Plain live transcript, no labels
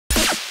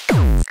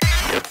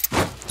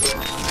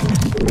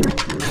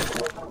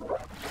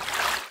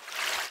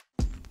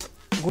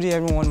Good day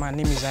everyone, my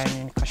name is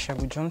Ayenin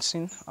Kashagu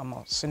Johnson. I'm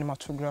a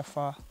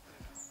cinematographer,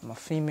 I'm a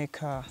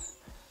filmmaker,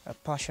 a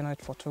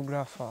passionate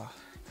photographer.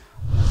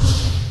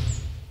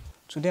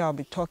 Today I'll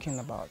be talking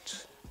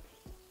about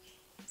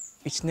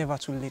it's never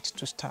too late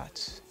to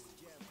start.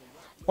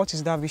 What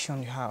is that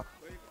vision you have?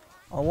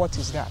 Or what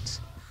is that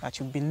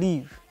you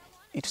believe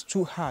it's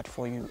too hard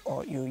for you,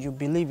 or you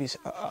believe it's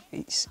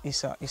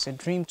a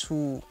dream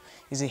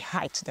is a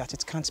height that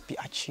it can't be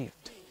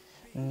achieved?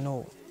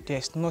 No,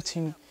 there's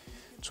nothing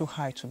too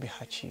high to be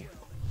achieved.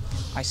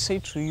 I say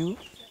to you,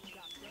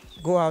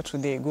 go out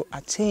today, go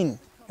attain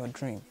your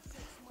dream.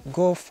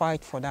 Go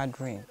fight for that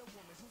dream.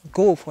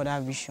 Go for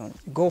that vision.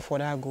 Go for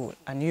that goal,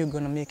 and you're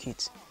gonna make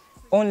it.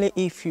 Only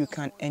if you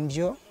can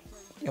endure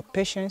your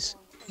patience,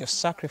 your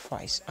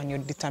sacrifice, and your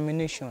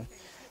determination,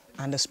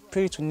 and the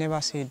spirit will never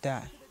say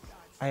die.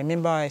 I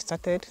remember I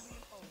started,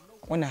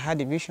 when I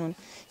had a vision,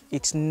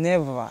 it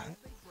never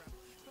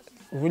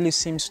really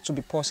seems to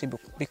be possible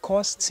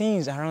because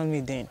things around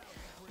me then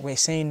were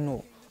saying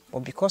no. But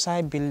because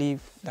I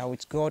believe that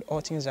with God all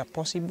things are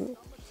possible,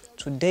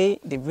 today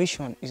the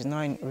vision is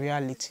now in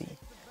reality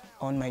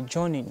on my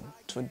journey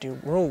to the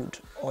road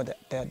or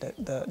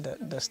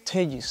the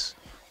stages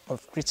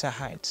of greater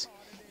heights.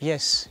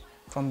 Yes,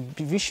 from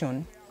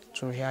vision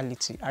to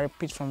reality. I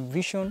repeat, from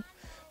vision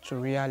to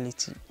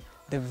reality.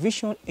 The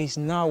vision is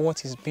now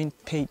what is being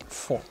paid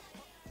for,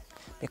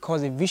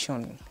 because the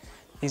vision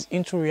is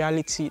into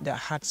reality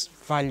that adds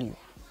value,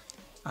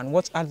 and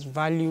what adds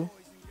value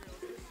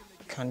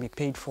can be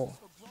paid for.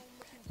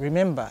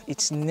 Remember,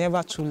 it's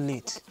never too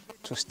late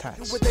to start.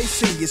 What they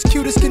see is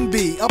cute as can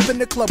be, up in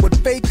the club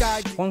with fake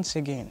eyes. Once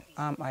again,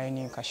 I'm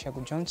Ayenin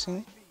Kashagu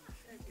Johnson.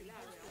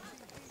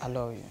 I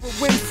love you.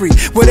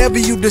 Winfrey, whatever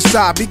you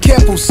decide, be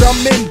careful,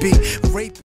 some men be rape.